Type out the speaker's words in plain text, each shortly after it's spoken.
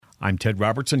I'm Ted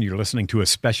Robertson. You're listening to a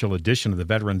special edition of the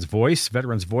Veterans Voice.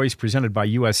 Veterans Voice, presented by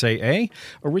USAA,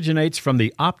 originates from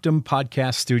the Optum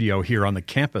Podcast Studio here on the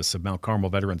campus of Mount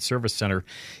Carmel Veterans Service Center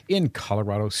in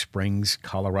Colorado Springs,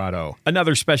 Colorado.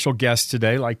 Another special guest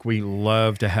today, like we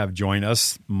love to have join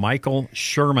us, Michael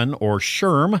Sherman, or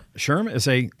Sherm. Sherm is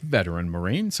a veteran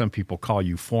Marine. Some people call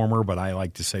you former, but I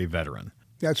like to say veteran.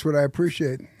 That's what I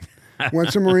appreciate.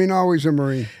 Once a Marine, always a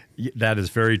Marine. That is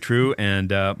very true. And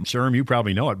Sherm, you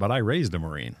probably know it, but I raised a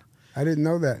Marine. I didn't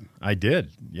know that. I did,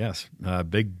 yes.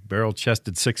 Big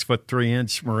barrel-chested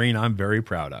 6'3" Marine I'm very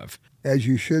proud of. As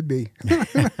you should be.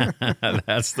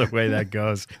 That's the way that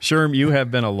goes. Sherm, you have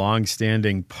been a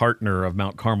long-standing partner of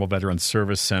Mount Carmel Veterans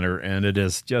Service Center, and it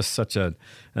is just such an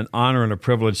honor and a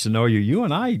privilege to know you. You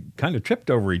and I kind of tripped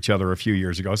over each other a few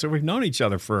years ago, so we've known each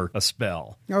other for a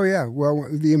spell. Oh, yeah. Well,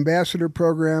 the ambassador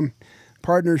program,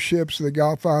 partnerships, the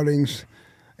golf outings,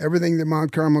 everything that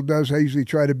Mount Carmel does, I usually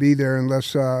try to be there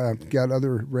unless I've got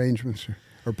other arrangements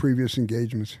or previous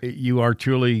engagements. You are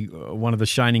truly one of the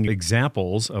shining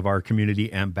examples of our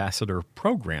community ambassador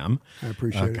program. I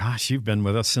appreciate it. Gosh, you've been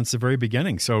with us since the very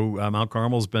beginning. So Mount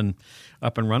Carmel's been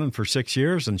up and running for 6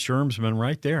 years, and Sherm's been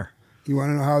right there. You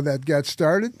want to know how that got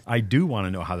started? I do want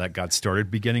to know how that got started,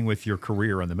 beginning with your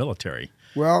career in the military.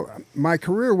 Well, my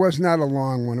career was not a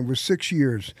long one. It was 6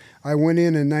 years. I went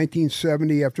in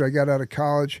 1970 after I got out of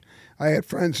college. I had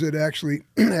friends that actually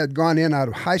had gone in out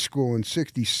of high school in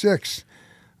 66.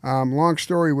 Long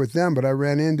story with them, but I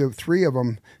ran into three of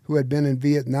them who had been in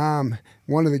Vietnam.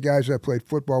 One of the guys I played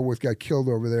football with got killed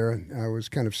over there, and I was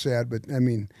kind of sad, but I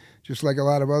mean, just like a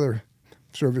lot of other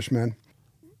servicemen.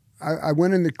 I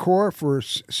went in the Corps for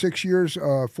 6 years.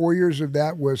 4 years of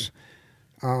that was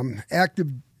active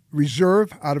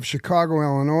reserve out of Chicago,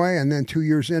 Illinois, and then 2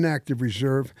 years inactive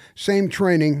reserve. Same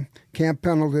training, Camp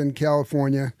Pendleton,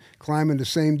 California, climbing the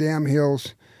same damn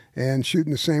hills and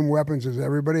shooting the same weapons as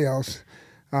everybody else.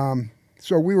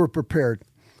 So we were prepared.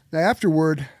 Now,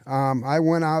 afterward, I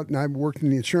went out and I worked in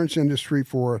the insurance industry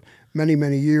for many,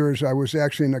 many years. I was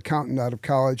actually an accountant out of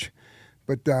college,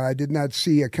 but I did not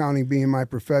see accounting being my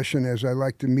profession, as I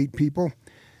like to meet people,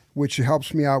 which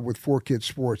helps me out with 4Kids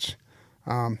Sports.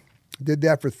 Did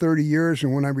that for 30 years,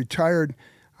 and when I retired,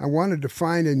 I wanted to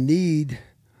find a need,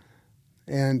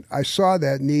 and I saw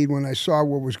that need when I saw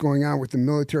what was going on with the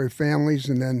military families.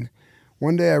 And then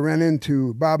one day I ran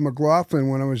into Bob McLaughlin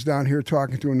when I was down here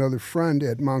talking to another friend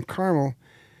at Mount Carmel,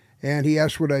 and he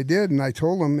asked what I did, and I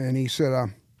told him, and he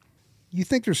said, you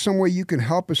think there's some way you can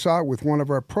help us out with one of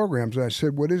our programs? And I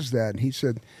said, what is that? And he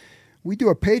said, we do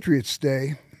a Patriots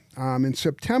Day in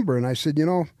September. And I said,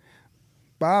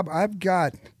 Bob, I've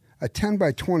got a 10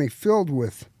 by 20 filled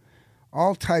with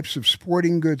all types of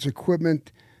sporting goods,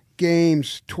 equipment,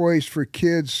 games, toys for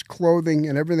kids, clothing,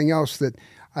 and everything else that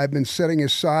I've been setting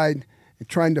aside and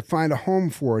trying to find a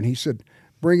home for. And he said,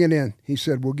 bring it in. He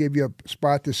said, we'll give you a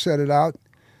spot to set it out.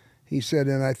 He said,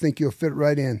 and I think you'll fit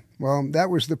right in. Well, that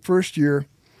was the first year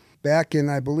back in,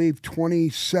 I believe,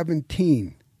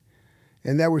 2017.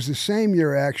 And that was the same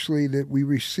year, actually, that we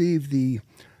received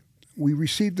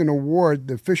an award,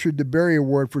 the Fisher DeBerry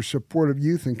Award for Support of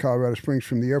Youth in Colorado Springs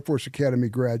from the Air Force Academy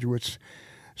graduates.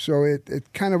 So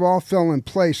it kind of all fell in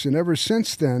place. And ever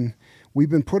since then, we've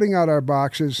been putting out our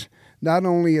boxes, not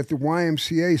only at the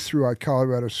YMCAs throughout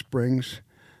Colorado Springs,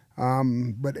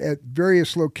 but at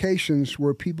various locations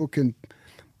where people can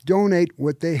donate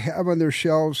what they have on their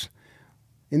shelves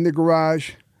in the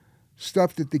garage,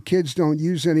 stuff that the kids don't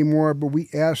use anymore, but we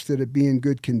ask that it be in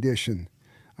good condition.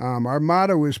 Our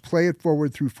motto is play it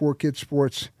forward through 4Kids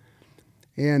Sports,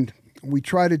 and we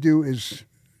try to do is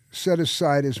set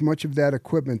aside as much of that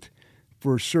equipment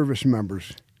for service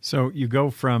members. So you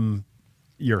go from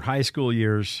your high school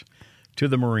years to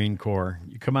the Marine Corps.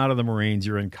 You come out of the Marines,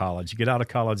 you're in college. You get out of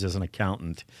college as an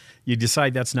accountant. You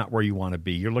decide that's not where you want to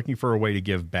be. You're looking for a way to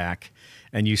give back,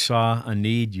 and you saw a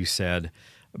need, you said.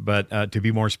 But to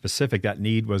be more specific, that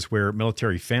need was where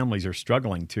military families are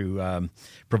struggling to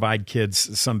provide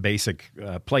kids some basic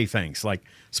playthings like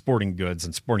sporting goods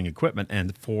and sporting equipment,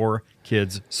 and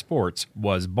 4Kids Sports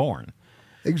was born.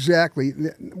 Exactly.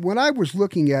 What I was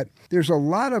looking at, there's a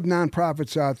lot of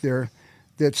nonprofits out there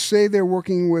that say they're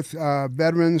working with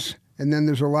veterans, and then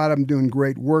there's a lot of them doing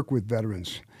great work with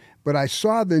veterans. But I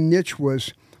saw the niche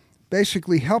was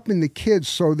basically helping the kids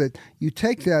so that you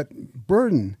take that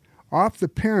burden off the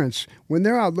parents when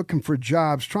they're out looking for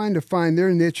jobs, trying to find their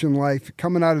niche in life,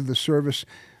 coming out of the service.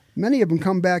 Many of them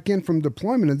come back in from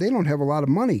deployment and they don't have a lot of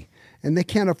money and they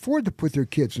can't afford to put their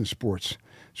kids in sports.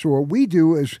 So what we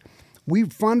do is we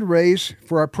fundraise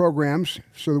for our programs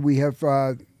so that we have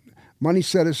money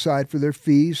set aside for their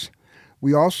fees.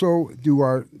 We also do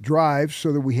our drives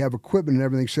so that we have equipment and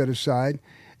everything set aside.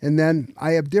 And then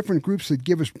I have different groups that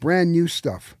give us brand new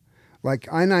stuff. Like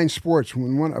I-9 Sports,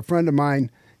 when a friend of mine,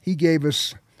 he gave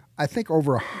us, I think,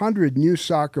 over 100 new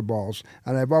soccer balls,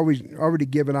 and I've already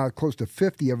given out close to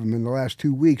 50 of them in the last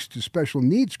 2 weeks to special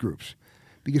needs groups,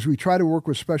 because we try to work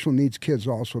with special needs kids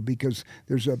also, because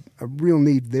there's a real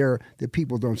need there that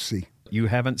people don't see. You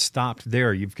haven't stopped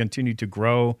there. You've continued to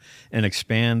grow and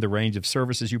expand the range of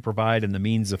services you provide and the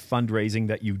means of fundraising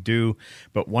that you do.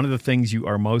 But one of the things you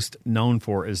are most known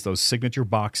for is those signature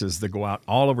boxes that go out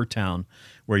all over town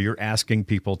where you're asking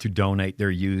people to donate their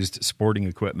used sporting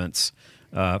equipments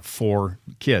for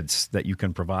kids that you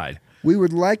can provide. We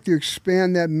would like to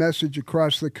expand that message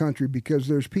across the country because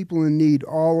there's people in need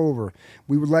all over.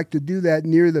 We would like to do that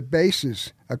near the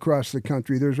bases across the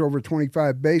country. There's over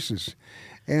 25 bases.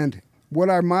 And what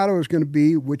our motto is going to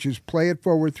be, which is play it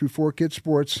forward through 4Kids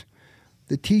Sports.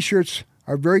 The T-shirts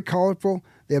are very colorful.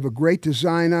 They have a great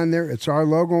design on there. It's our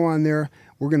logo on there.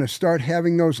 We're going to start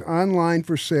having those online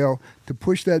for sale to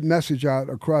push that message out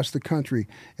across the country.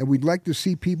 And we'd like to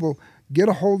see people get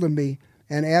a hold of me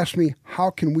and ask me,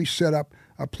 how can we set up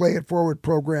a Play It Forward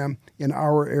program in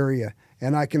our area?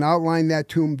 And I can outline that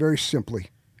to them very simply.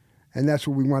 And that's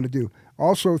what we want to do.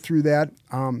 Also through that,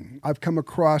 I've come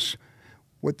across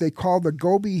what they call the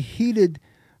Gobi heated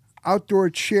outdoor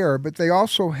chair, but they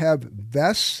also have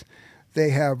vests,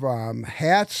 they have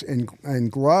hats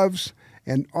and gloves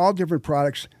and all different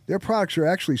products. Their products are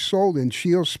actually sold in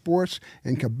Shield Sports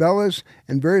and Cabela's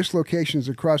and various locations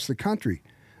across the country.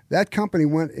 That company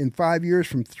went in 5 years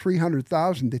from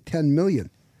 $300,000 to $10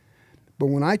 million. But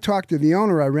when I talked to the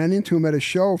owner, I ran into him at a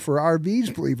show for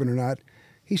RVs, believe it or not.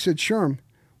 He said, Sherm,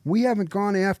 we haven't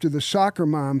gone after the soccer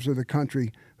moms of the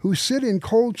country who sit in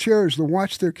cold chairs to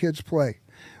watch their kids play.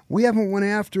 We haven't went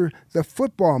after the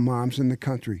football moms in the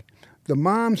country, the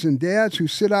moms and dads who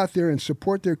sit out there and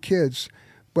support their kids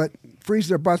but freeze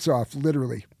their butts off,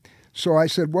 literally. So I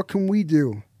said, what can we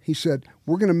do? He said,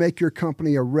 we're going to make your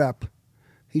company a rep.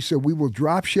 He said, we will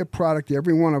drop ship product to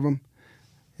every one of them.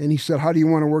 And he said, how do you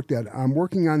want to work that? I'm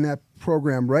working on that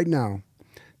program right now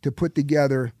to put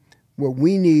together what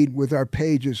we need with our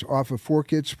pages off of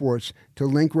 4Kids Sports to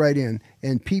link right in.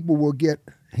 And people will get,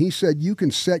 he said, you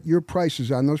can set your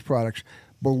prices on those products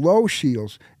below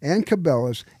Shields and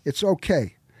Cabela's. It's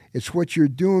okay. It's what you're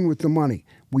doing with the money.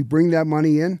 We bring that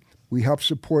money in. We help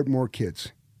support more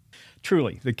kids.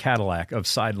 Truly, the Cadillac of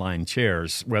sideline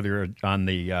chairs, whether you're on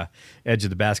the edge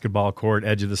of the basketball court,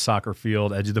 edge of the soccer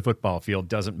field, edge of the football field,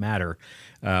 doesn't matter.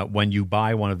 When you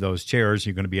buy one of those chairs,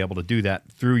 you're going to be able to do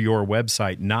that through your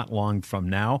website not long from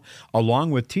now,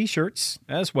 along with T-shirts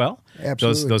as well.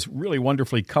 Absolutely. Those really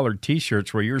wonderfully colored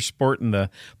T-shirts where you're sporting the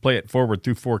Play It Forward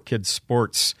through 4Kids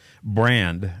Sports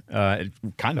brand.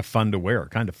 Kind of fun to wear,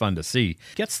 kind of fun to see.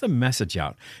 Gets the message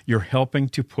out. You're helping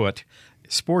to put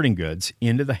sporting goods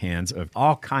into the hands of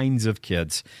all kinds of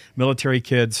kids, military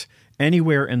kids,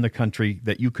 anywhere in the country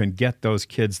that you can get those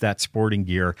kids that sporting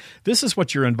gear. This is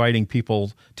what you're inviting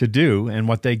people to do, and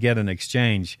what they get in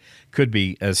exchange could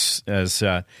be as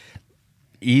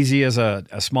easy as a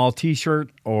small T-shirt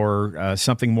or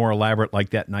something more elaborate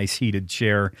like that nice heated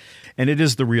chair. And it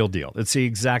is the real deal. It's the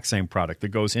exact same product that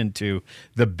goes into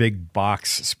the big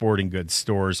box sporting goods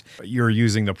stores. You're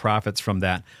using the profits from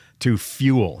that to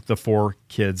fuel the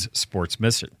 4Kids Sports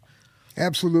mission.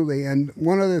 Absolutely. And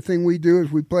one other thing we do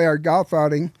is we play our golf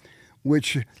outing,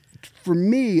 which for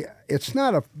me, it's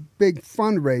not a big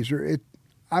fundraiser.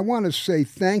 I want to say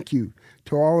thank you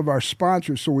to all of our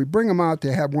sponsors. So we bring them out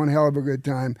to have one hell of a good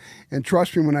time. And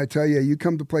trust me when I tell you, you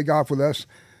come to play golf with us,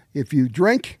 if you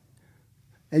drink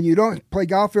and you don't play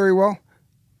golf very well,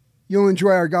 you'll enjoy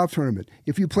our golf tournament.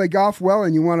 If you play golf well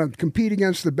and you want to compete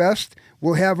against the best,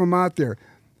 we'll have them out there.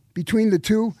 Between the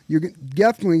two, you're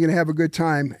definitely going to have a good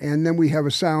time. And then we have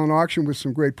a silent auction with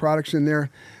some great products in there.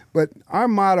 But our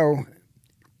motto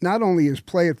not only is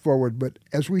play it forward, but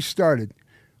as we started,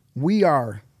 we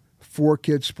are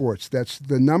 4Kids Sports. That's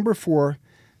the number 4,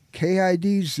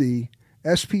 KIDZ,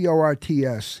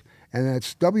 SPORTS. And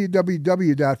that's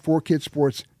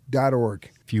www.4kidsports.org.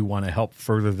 If you want to help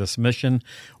further this mission,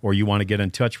 or you want to get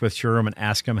in touch with Sherm and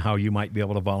ask him how you might be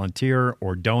able to volunteer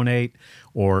or donate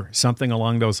or something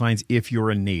along those lines, if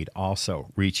you're in need, also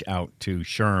reach out to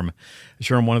Sherm.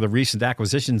 Sherm, one of the recent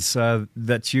acquisitions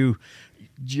that you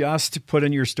just put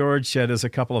in your storage shed is a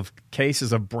couple of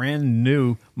cases of brand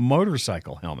new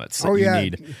motorcycle helmets that you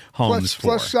need homes for.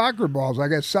 Plus soccer balls. I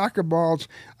got soccer balls.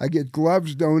 I get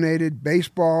gloves donated,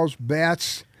 baseballs,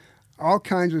 bats, all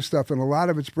kinds of stuff, and a lot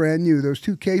of it's brand new. Those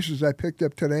 2 cases I picked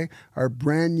up today are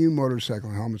brand new motorcycle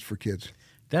helmets for kids.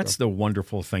 That's the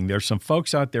wonderful thing. There's some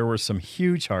folks out there with some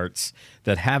huge hearts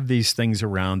that have these things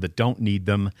around that don't need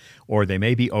them, or they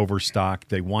may be overstocked.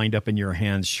 They wind up in your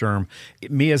hands, Sherm.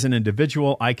 Me as an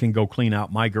individual, I can go clean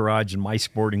out my garage and my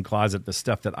sporting closet, the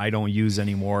stuff that I don't use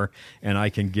anymore, and I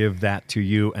can give that to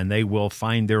you, and they will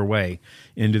find their way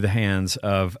into the hands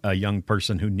of a young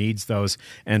person who needs those.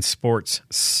 And sports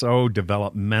so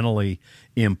developmentally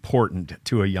important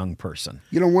to a young person.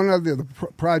 You know, one of the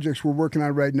projects we're working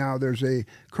on right now, there's a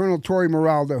Colonel Tori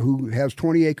Moralda who has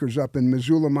 20 acres up in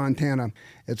Missoula, Montana.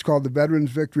 It's called the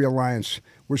Veterans Victory Alliance.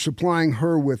 We're supplying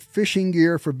her with fishing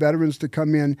gear for veterans to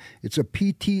come in. It's a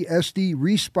PTSD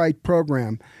respite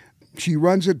program. She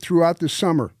runs it throughout the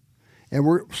summer, and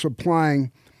we're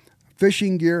supplying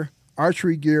fishing gear,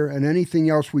 archery gear, and anything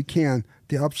else we can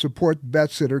to help support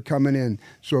vets that are coming in.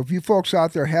 So if you folks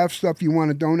out there have stuff you want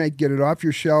to donate, get it off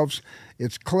your shelves.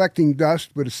 It's collecting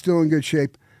dust, but it's still in good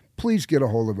shape. Please get a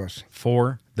hold of us.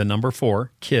 4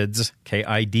 Kids,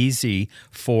 KIDZ,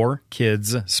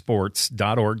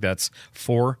 4kidsports.org. That's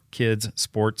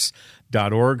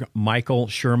 4kidsports.org. Michael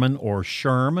Sherman, or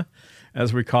Sherm,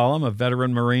 as we call him, a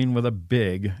veteran Marine with a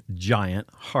big, giant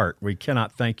heart. We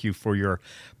cannot thank you for your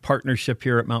partnership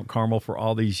here at Mount Carmel for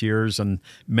all these years and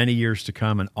many years to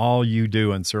come, and all you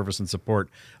do in service and support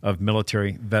of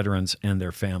military veterans and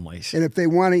their families. And if they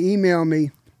want to email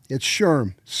me, it's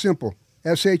Sherm, simple,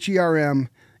 SHERM,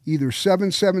 either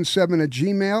 777 at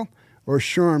Gmail or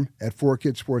Sherm at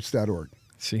 4kidsports.org.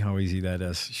 See how easy that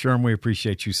is. Sherm, we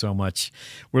appreciate you so much.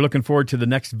 We're looking forward to the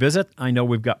next visit. I know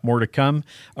we've got more to come.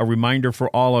 A reminder for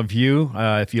all of you,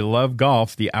 if you love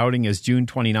golf, the outing is June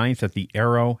 29th at the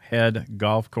Arrowhead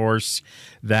Golf Course.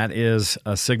 That is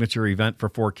a signature event for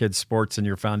 4Kids Sports and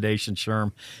your foundation,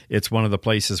 Sherm. It's one of the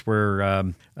places where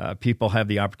people have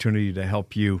the opportunity to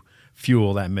help you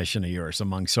fuel that mission of yours,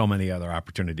 among so many other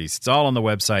opportunities. It's all on the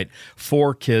website,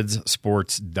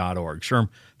 4kidsports.org. Sherm,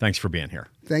 thanks for being here.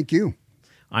 Thank you.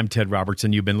 I'm Ted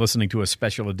Robertson. You've been listening to a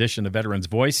special edition of Veterans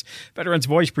Voice. Veterans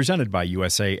Voice presented by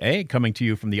USAA, coming to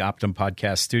you from the Optum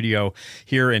Podcast Studio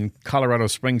here in Colorado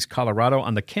Springs, Colorado,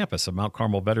 on the campus of Mount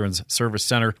Carmel Veterans Service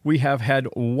Center. We have had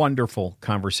wonderful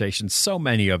conversations, so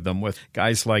many of them, with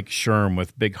guys like Sherm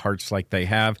with big hearts like they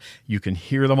have. You can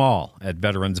hear them all at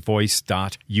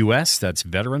veteransvoice.us. That's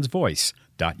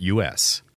veteransvoice.us.